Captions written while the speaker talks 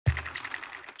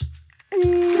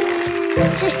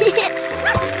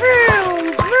Vroom,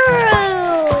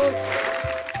 vroom.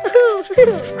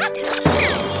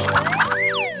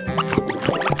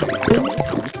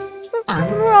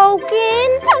 Broken.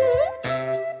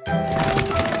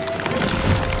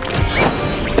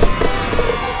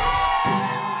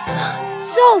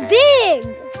 So big.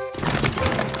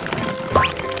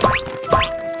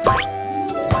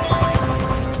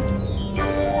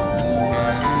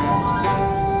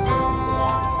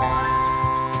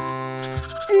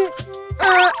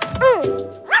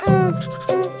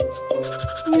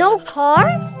 No car?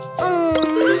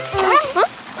 Huh?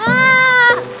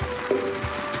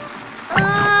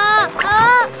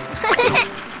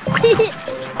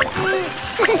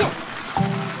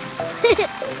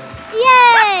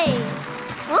 Yay!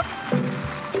 Huh?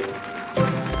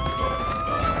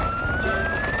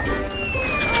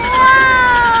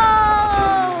 Whoa!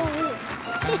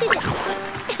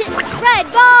 Red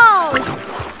balls!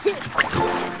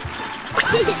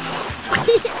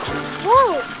 Whoa!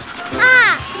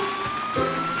 Ah!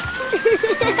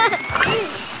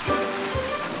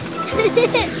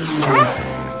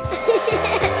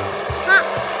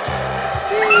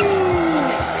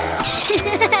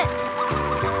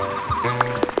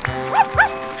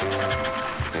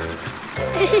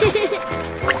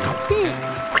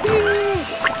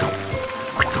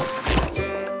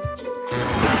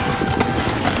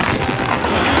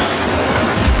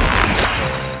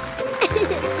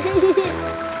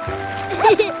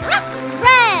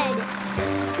 Red!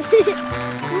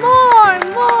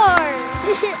 More!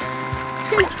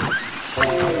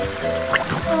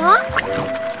 Huh?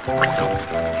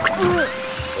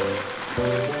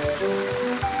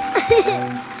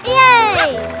 Yay!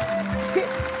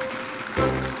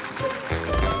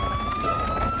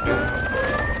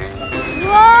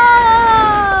 Whoa!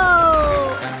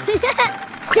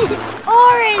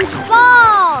 Orange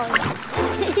balls!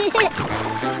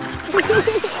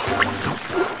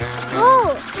 Oh,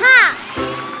 ha!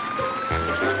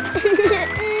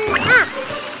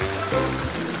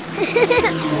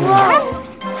 Whoa!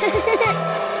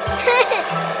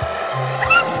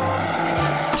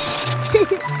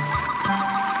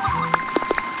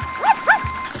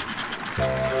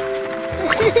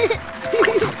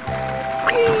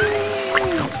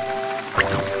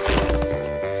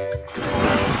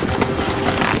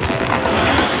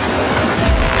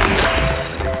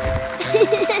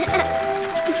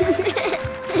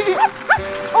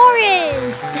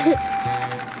 Orange!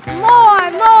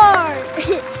 More!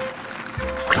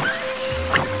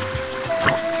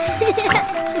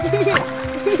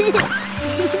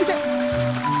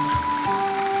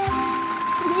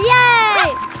 Yay!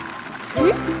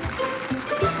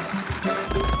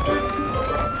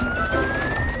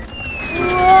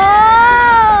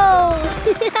 Whoa!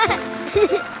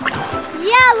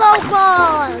 Yellow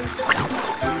balls!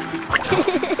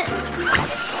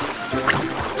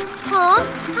 Huh?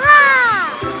 Ah!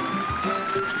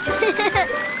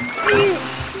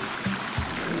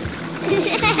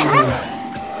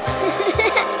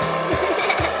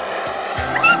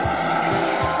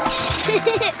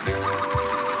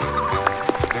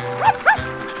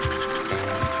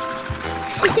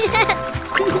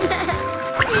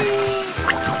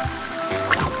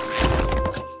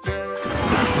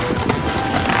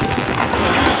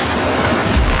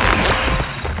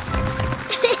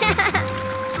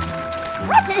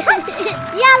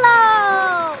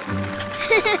 Yellow!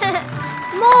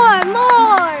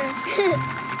 More!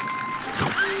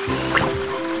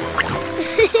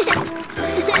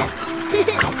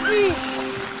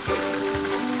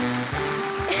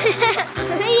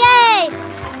 Yay!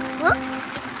 Huh?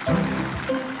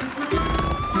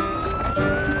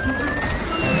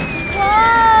 Whoa!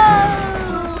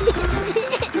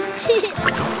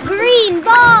 Green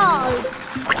balls!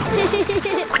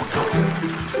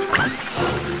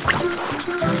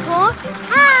 Huh?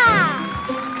 Ah!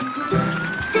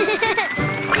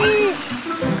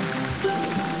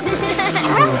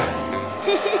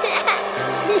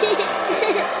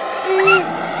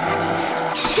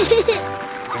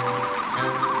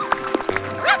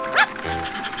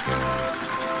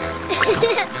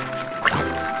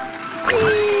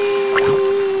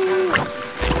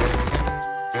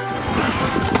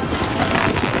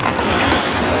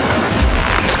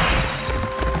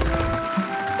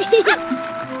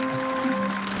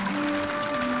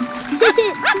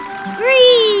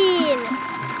 Green!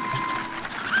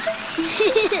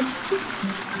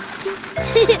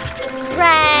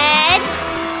 Red,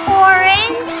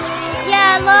 orange,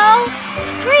 yellow,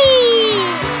 green!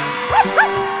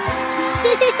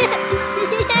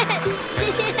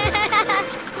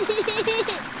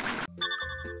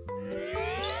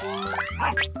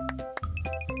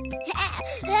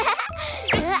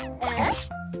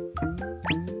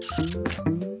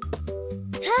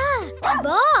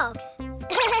 Box.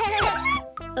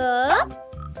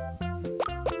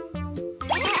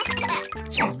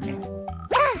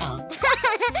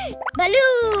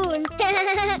 Balloon.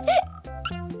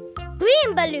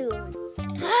 Green balloon.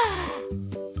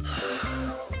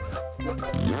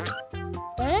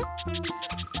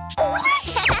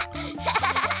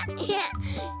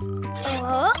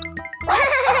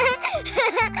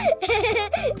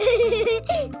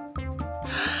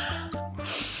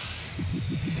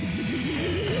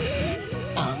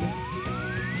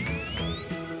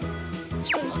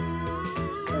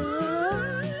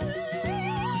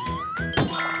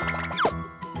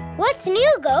 What's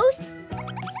new, Ghost?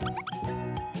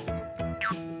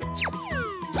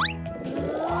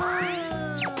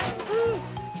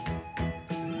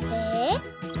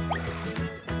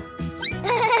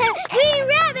 Green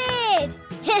rabbit!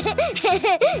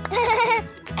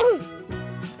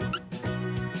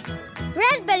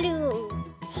 Red balloon.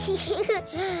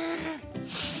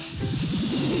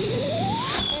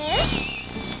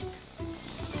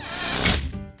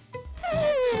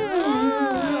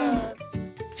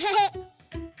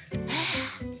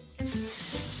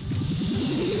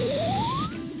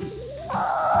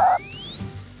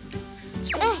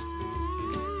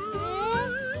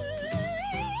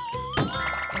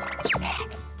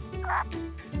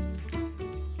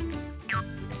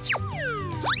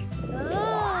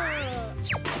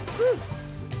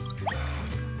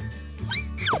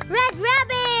 Red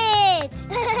rabbit!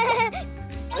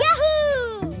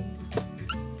 Yahoo!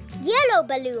 Yellow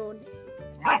balloon.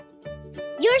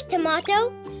 Yours,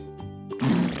 Tomato.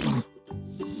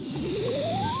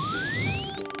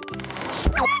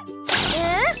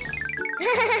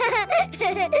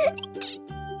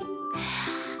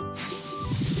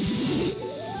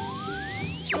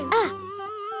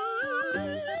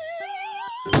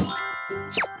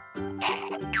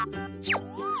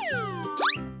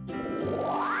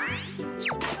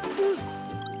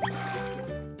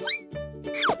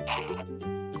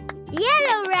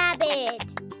 Yellow rabbit.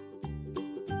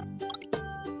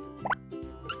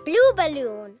 Blue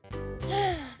balloon.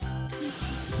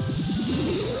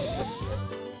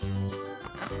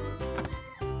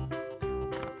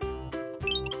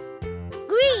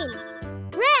 Green,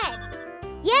 red,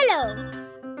 yellow.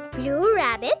 Blue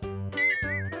rabbit.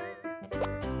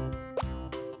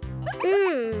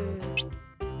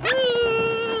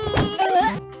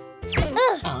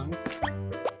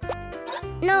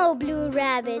 No blue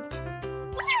rabbit.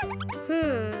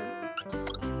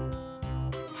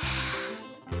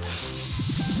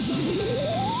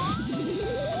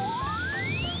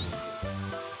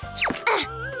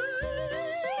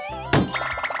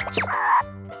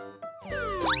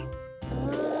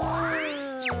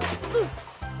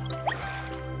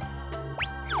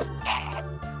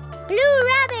 Blue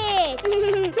rabbit.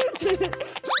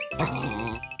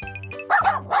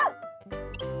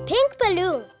 Pink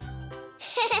balloon.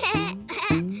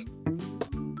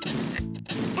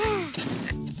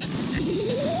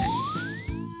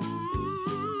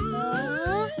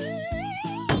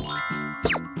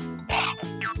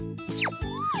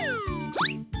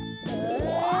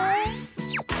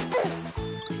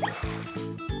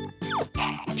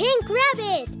 Pink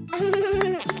rabbit.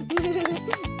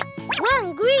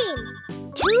 1 green,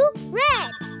 2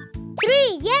 red,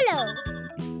 3 yellow,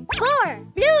 4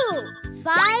 blue,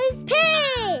 5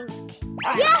 pink.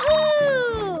 Yahoo!